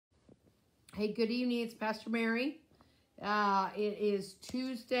Hey, good evening. It's Pastor Mary. It is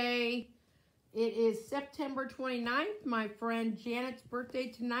Tuesday. It is September 29th, my friend Janet's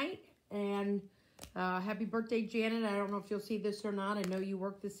birthday tonight. And happy birthday, Janet. I don't know if you'll see this or not. I know you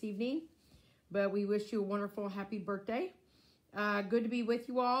work this evening. But we wish you a wonderful, happy birthday. Good to be with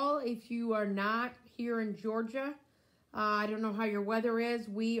you all. If you are not here in Georgia, I don't know how your weather is.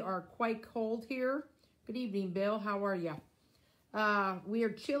 We are quite cold here. Good evening, Bill. How are you? We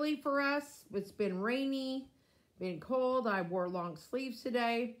are chilly for us. It's been rainy, been cold. I wore long sleeves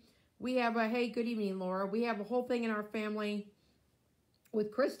today. We have hey, good evening, Laura. We have a whole thing in our family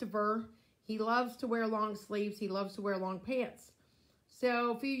with Christopher. He loves to wear long sleeves. He loves to wear long pants.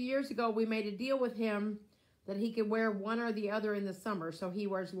 So a few years ago, we made a deal with him that he could wear one or the other in the summer. So he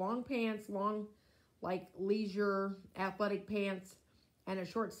wears long pants, long, like leisure athletic pants, and a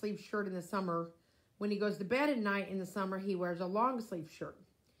short sleeve shirt in the summer. When he goes to bed at night in the summer, he wears a long sleeve shirt.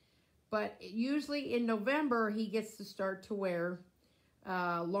 But usually in November, he gets to start to wear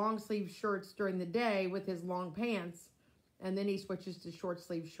long sleeve shirts during the day with his long pants. And then he switches to short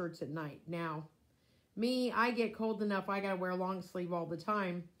sleeve shirts at night. Now, me, I get cold enough, I got to wear long sleeve all the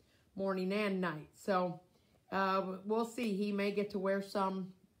time, morning and night. So we'll see. He may get to wear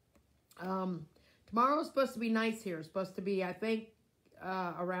some. Tomorrow's supposed to be nice here. It's supposed to be, I think,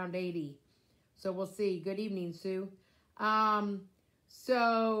 around 80. So we'll see. Good evening, Sue.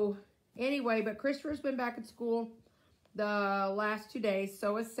 So anyway, but Christopher's been back at school the last 2 days.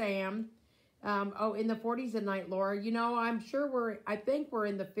 So is Sam. In the 40s at night, Laura. You know, I think we're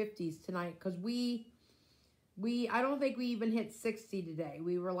in the 50s tonight because I don't think we even hit 60 today.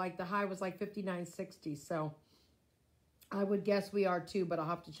 We were like, the high was like 59, 60. So I would guess we are too, but I'll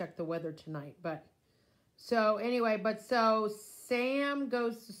have to check the weather tonight. But so anyway, so Sam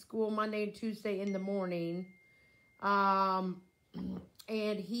goes to school Monday and Tuesday in the morning. And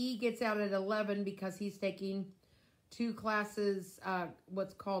he gets out at 11 because he's taking 2 classes,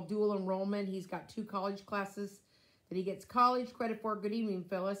 what's called dual enrollment. He's got 2 college classes that he gets college credit for. Good evening,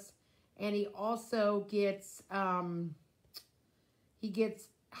 Phyllis. And he also gets, high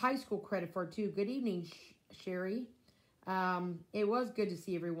school credit for too. Good evening, Sherry. It was good to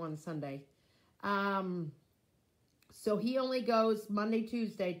see everyone Sunday. So he only goes Monday,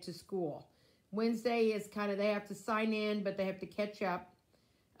 Tuesday to school. Wednesday is kind of, they have to sign in, but they have to catch up.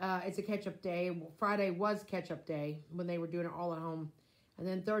 It's a catch-up day. Friday was catch-up day when they were doing it all at home. And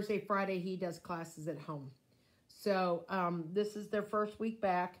then Thursday, Friday, he does classes at home. So this is their first week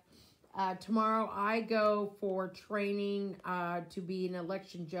back. Tomorrow, I go for training to be an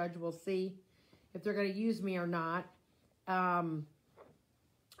election judge. We'll see if they're going to use me or not.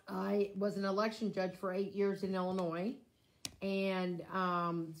 I was an election judge for 8 years in Illinois. And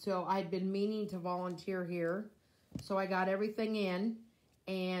so I'd been meaning to volunteer here. So I got everything in.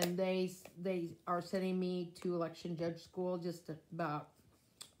 And they are sending me to election judge school just about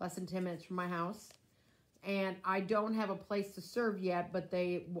less than 10 minutes from my house. And I don't have a place to serve yet, but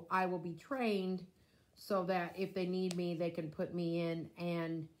I will be trained so that if they need me, they can put me in.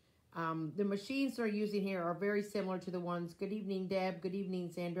 And the machines they're using here are very similar to the ones. Good evening, Deb. Good evening,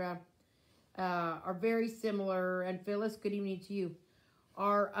 Sandra. Are very similar. And Phyllis, good evening to you.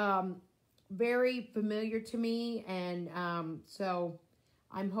 Are very familiar to me. And so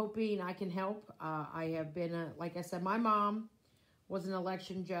I'm hoping I can help. I have been, like I said, my mom was an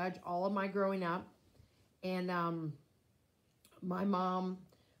election judge all of my growing up. And my mom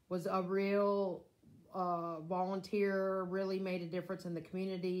was a real volunteer, really made a difference in the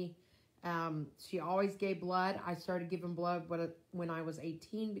community. She always gave blood. I started giving blood when I was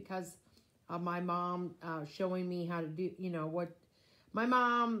 18 because of my mom showing me how to do, what. My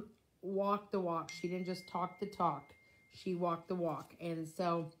mom walked the walk. She didn't just talk the talk. She walked the walk. And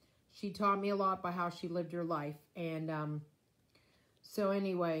so she taught me a lot by how she lived her life. And so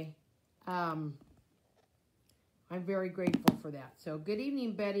anyway, I'm very grateful for that. So good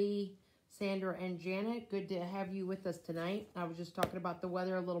evening, Betty, Sandra, and Janet. Good to have you with us tonight. I was just talking about the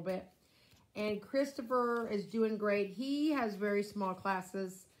weather a little bit. And Christopher is doing great. He has very small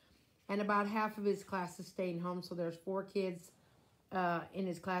classes, and about half of his class is staying home. So there's 4 kids in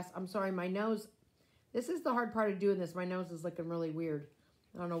his class. I'm sorry, my nose. This is the hard part of doing this. My nose is looking really weird.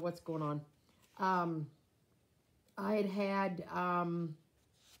 I don't know what's going on. I had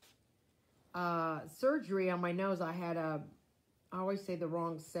surgery on my nose. I always say the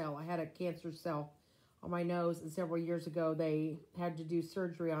wrong cell. I had a cancer cell on my nose, and several years ago they had to do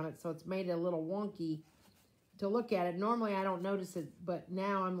surgery on it, so it's made it a little wonky to look at it. Normally I don't notice it, but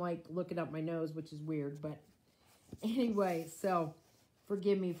now I'm like looking up my nose, which is weird. But anyway, so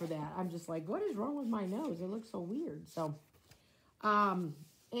forgive me for that. I'm just like, what is wrong with my nose? It looks so weird. So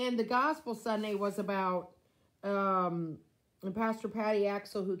And the Gospel Sunday was about Pastor Patty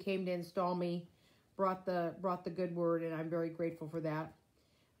Axel, who came to install me, brought the good word, and I'm very grateful for that.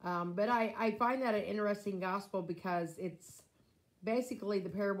 But I find that an interesting gospel because it's basically the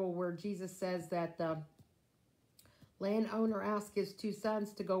parable where Jesus says that the landowner asked his two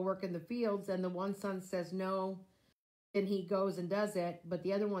sons to go work in the fields, and the one son says no, and he goes and does it, but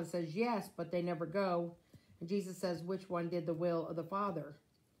the other one says yes, but they never go. And Jesus says, which one did the will of the Father?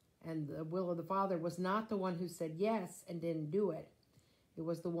 And the will of the Father was not the one who said yes and didn't do it. It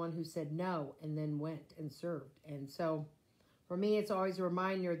was the one who said no and then went and served. And so for me, it's always a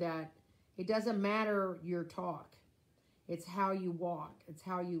reminder that it doesn't matter your talk. It's how you walk. It's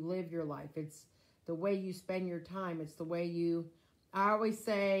how you live your life. It's the way you spend your time. It's the way I always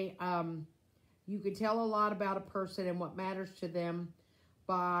say, you can tell a lot about a person and what matters to them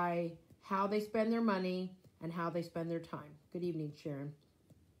by how they spend their money and how they spend their time. Good evening, Sharon.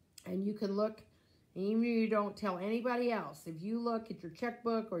 And you can look, even if you don't tell anybody else, if you look at your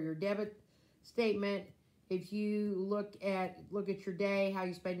checkbook or your debit statement, if you look at your day, how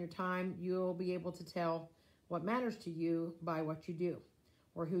you spend your time, you'll be able to tell what matters to you by what you do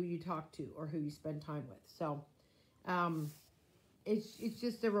or who you talk to or who you spend time with. So it's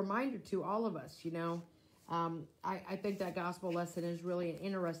just a reminder to all of us, you know. I think that gospel lesson is really an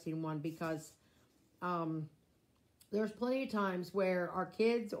interesting one because there's plenty of times where our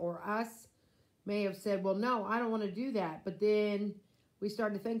kids or us may have said, well, no, I don't want to do that. But then we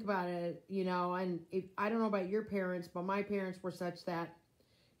start to think about it, you know, and I don't know about your parents, but my parents were such that,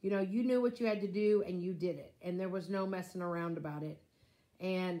 you know, you knew what you had to do and you did it. And there was no messing around about it.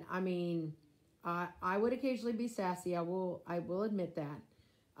 And I mean, I would occasionally be sassy. I will admit that.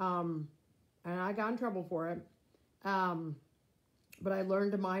 And I got in trouble for it. But I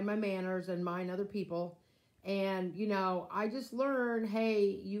learned to mind my manners and mind other people. And, you know, I just learned,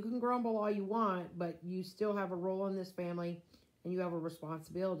 hey, you can grumble all you want, but you still have a role in this family and you have a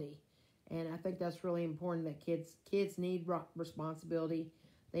responsibility. And I think that's really important that kids need responsibility.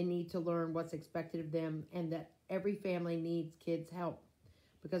 They need to learn what's expected of them and that every family needs kids' help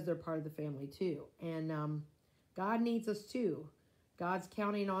because they're part of the family too. And God needs us too. God's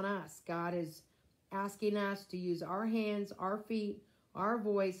counting on us. God is asking us to use our hands, our feet, our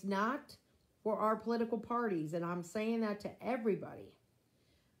voice, not for our political parties, and I'm saying that to everybody,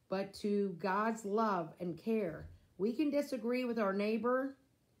 but to God's love and care. We can disagree with our neighbor,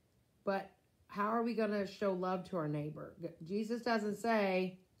 but how are we going to show love to our neighbor? Jesus doesn't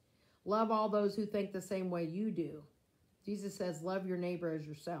say, love all those who think the same way you do. Jesus says, love your neighbor as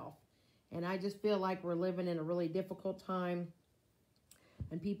yourself. And I just feel like we're living in a really difficult time,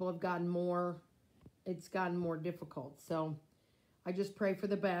 and people have it's gotten more difficult. So I just pray for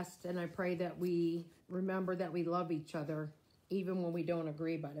the best, and I pray that we remember that we love each other, even when we don't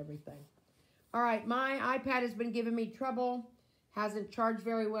agree about everything. All right, my iPad has been giving me trouble, hasn't charged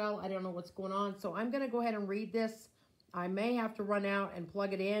very well. I don't know what's going on, so I'm going to go ahead and read this. I may have to run out and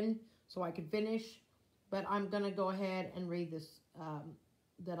plug it in so I can finish, but I'm going to go ahead and read this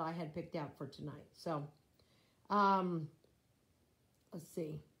that I had picked out for tonight. So, let's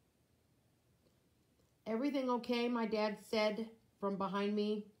see. Everything okay? My dad said from behind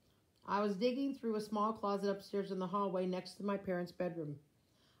me. I was digging through a small closet upstairs in the hallway next to my parents' bedroom.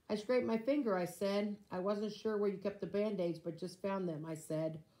 I scraped my finger, I said. I wasn't sure where you kept the Band-Aids, but just found them, I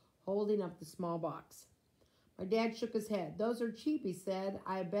said, holding up the small box. My dad shook his head. Those are cheap, he said.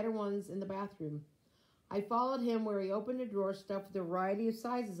 I have better ones in the bathroom. I followed him where he opened a drawer stuffed with a variety of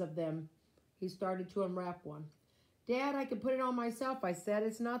sizes of them. He started to unwrap one. Dad, I could put it on myself, I said.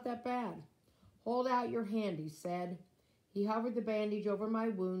 It's not that bad. Hold out your hand, he said. He hovered the bandage over my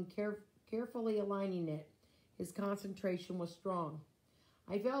wound, carefully aligning it. His concentration was strong.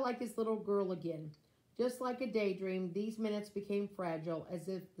 I felt like this little girl again. Just like a daydream, these minutes became fragile, as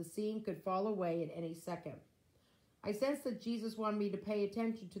if the scene could fall away at any second. I sensed that Jesus wanted me to pay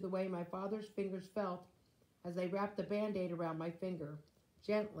attention to the way my father's fingers felt as they wrapped the Band-Aid around my finger,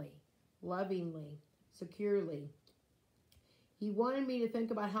 gently, lovingly, securely. He wanted me to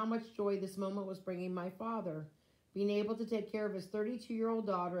think about how much joy this moment was bringing my father, being able to take care of his 32-year-old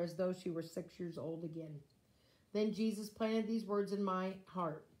daughter as though she were 6 years old again. Then Jesus planted these words in my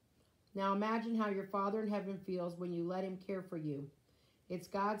heart. Now imagine how your Father in heaven feels when you let him care for you. It's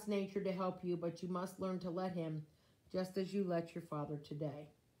God's nature to help you, but you must learn to let him, just as you let your Father today.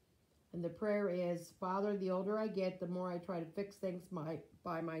 And the prayer is, Father, the older I get, the more I try to fix things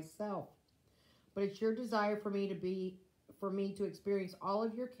by myself. But it's your desire for me to experience all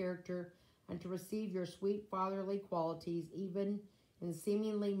of your character and to receive your sweet fatherly qualities, even in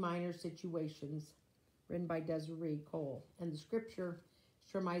seemingly minor situations. Written by Desiree Cole. And the scripture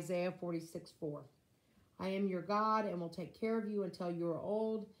It's from Isaiah 46:4. I am your God and will take care of you until you are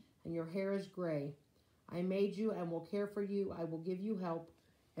old and your hair is gray. I made you and will care for you. I will give you help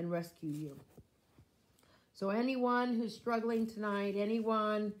and rescue you. So anyone who's struggling tonight,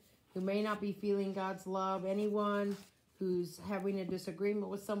 anyone who may not be feeling God's love, anyone who's having a disagreement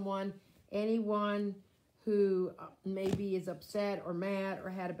with someone, anyone who maybe is upset or mad or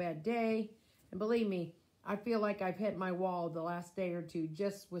had a bad day, and believe me, I feel like I've hit my wall the last day or two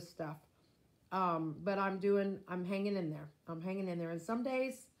just with stuff. But I'm hanging in there. I'm hanging in there. And some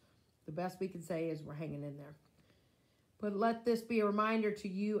days, the best we can say is we're hanging in there. But let this be a reminder to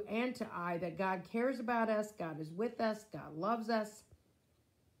you and to I that God cares about us, God is with us, God loves us,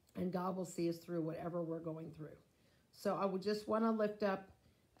 and God will see us through whatever we're going through. So I would just want to lift up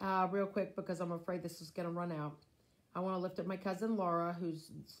real quick because I'm afraid this is going to run out. I want to lift up my cousin Laura, who's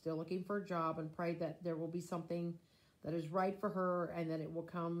still looking for a job, and pray that there will be something that is right for her and that it will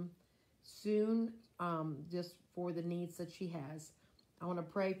come soon, just for the needs that she has. I want to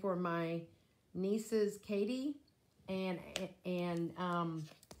pray for my nieces, Katie, and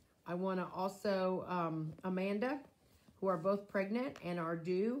I want to also Amanda, who are both pregnant and are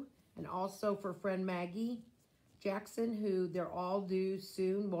due, and also for friend Maggie Jackson, who they're all due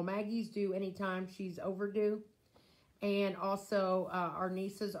soon. Well, Maggie's due anytime she's overdue. And also our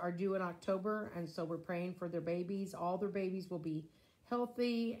nieces are due in October, and so we're praying for their babies. All their babies will be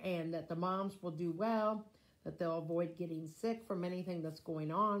healthy and that the moms will do well, that they'll avoid getting sick from anything that's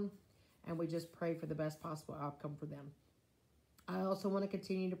going on. And we just pray for the best possible outcome for them. I also want to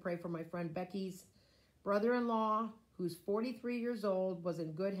continue to pray for my friend Becky's brother-in-law, who's 43 years old, was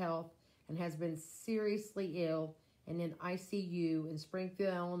in good health, and has been seriously ill and in ICU in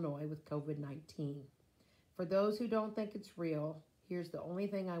Springfield, Illinois with COVID-19. For those who don't think it's real, here's the only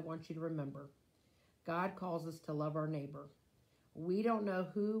thing I want you to remember. God calls us to love our neighbor. We don't know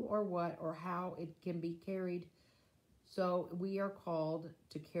who or what or how it can be carried, so we are called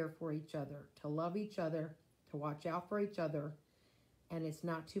to care for each other, to love each other, to watch out for each other, and it's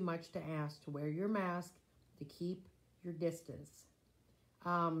not too much to ask to wear your mask, to keep your distance.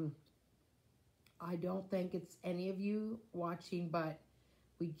 I don't think it's any of you watching, but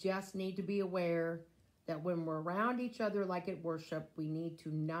we just need to be aware that when we're around each other like at worship, we need to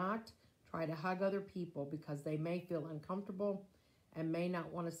not try to hug other people because they may feel uncomfortable and may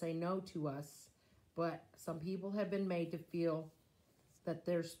not want to say no to us. But some people have been made to feel that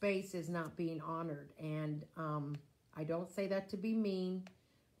their space is not being honored. And I don't say that to be mean,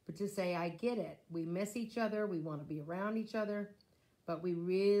 but to say I get it. We miss each other. We want to be around each other. But we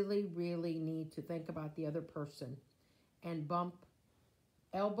really, really need to think about the other person and bump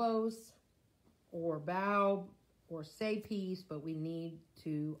elbows or bow or say peace, but we need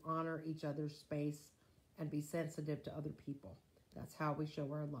to honor each other's space and be sensitive to other people. That's how we show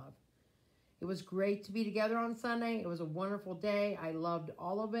our love. It was great to be together on Sunday. It was a wonderful day. I loved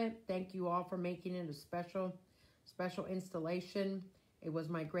all of it. Thank you all for making it a special installation. It was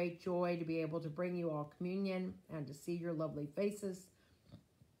my great joy to be able to bring you all communion and to see your lovely faces.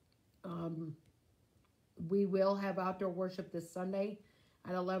 We will have outdoor worship this Sunday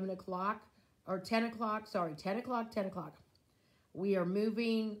at 11 o'clock. Or 10 o'clock, 10 o'clock. We are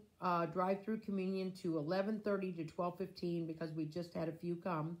moving drive-through communion to 11:30 to 12:15 because we just had a few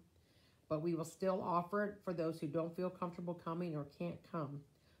come. But we will still offer it for those who don't feel comfortable coming or can't come.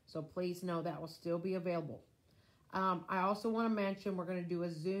 So please know that will still be available. I also want to mention we're going to do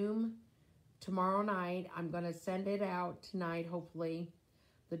a Zoom tomorrow night. I'm going to send it out tonight, hopefully,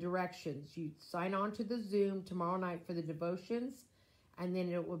 the directions. You sign on to the Zoom tomorrow night for the devotions, and then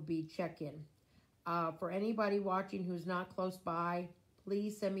it will be check-in. For anybody watching who's not close by,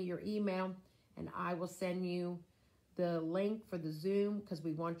 please send me your email, and I will send you the link for the Zoom because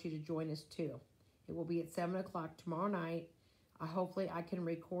we want you to join us too. It will be at 7 o'clock tomorrow night. Hopefully I can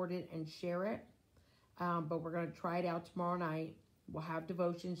record it and share it, but we're going to try it out tomorrow night. We'll have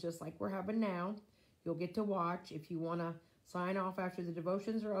devotions just like we're having now. You'll get to watch. If you want to sign off after the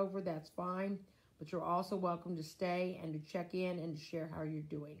devotions are over, that's fine. But you're also welcome to stay and to check in and to share how you're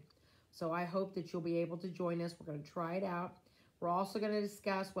doing. So I hope that you'll be able to join us. We're going to try it out. We're also going to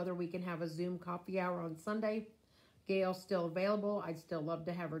discuss whether we can have a Zoom coffee hour on Sunday. Gail's still available. I'd still love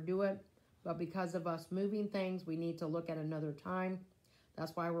to have her do it. But because of us moving things, we need to look at another time.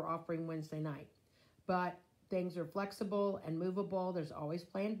 That's why we're offering Wednesday night. But things are flexible and movable. There's always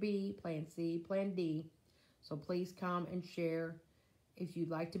plan B, plan C, plan D. So please come and share if you'd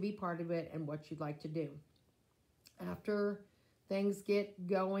like to be part of it and what you'd like to do. After things get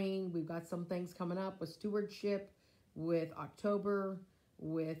going, we've got some things coming up with stewardship, with October,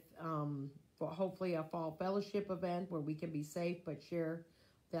 with hopefully a fall fellowship event where we can be safe but share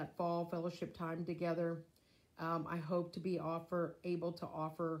that fall fellowship time together. I hope to be able to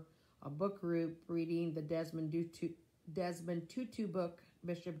offer a book group reading the Desmond Tutu book,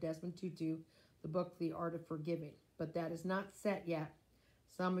 Bishop Desmond Tutu, the book, The Art of Forgiving. But that is not set yet.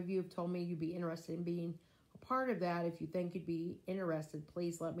 Some of you have told me you'd be interested in being a part of that. If you think you'd be interested,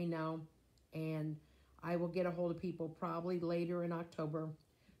 please let me know. And I will get a hold of people probably later in October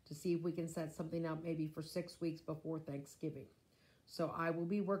to see if we can set something up maybe for 6 weeks before Thanksgiving. So I will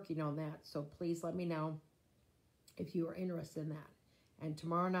be working on that. So please let me know if you are interested in that. And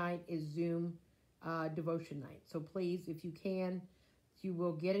tomorrow night is Zoom devotion night. So please, if you can, you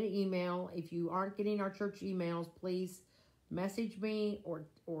will get an email. If you aren't getting our church emails, please message me or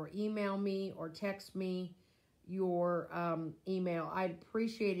email me or text me your email. I'd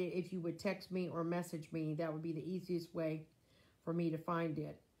appreciate it if you would text me or message me. That would be the easiest way for me to find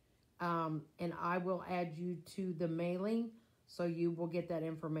it. And I will add you to the mailing so you will get that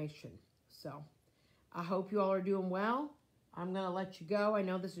information. So I hope you all are doing well. I'm going to let you go. I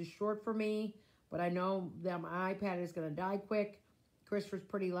know this is short for me, but I know that my iPad is going to die quick. Christopher's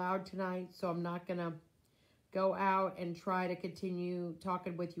pretty loud tonight, so I'm not going to go out and try to continue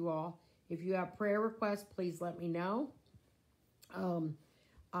talking with you all. If you have prayer requests, please let me know.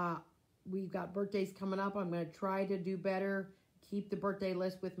 We've got birthdays coming up. I'm going to try to do better. Keep the birthday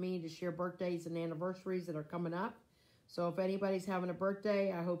list with me to share birthdays and anniversaries that are coming up. So if anybody's having a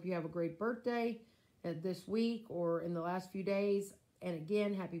birthday, I hope you have a great birthday this week or in the last few days. And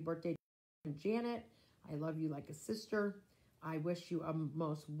again, happy birthday to Janet. I love you like a sister. I wish you a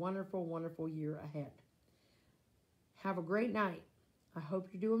most wonderful, wonderful year ahead. Have a great night. I hope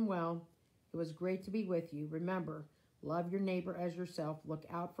you're doing well. It was great to be with you. Remember, love your neighbor as yourself. Look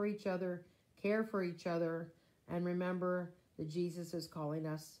out for each other. Care for each other. And remember that Jesus is calling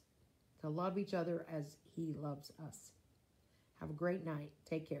us to love each other as he loves us. Have a great night.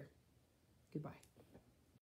 Take care. Goodbye.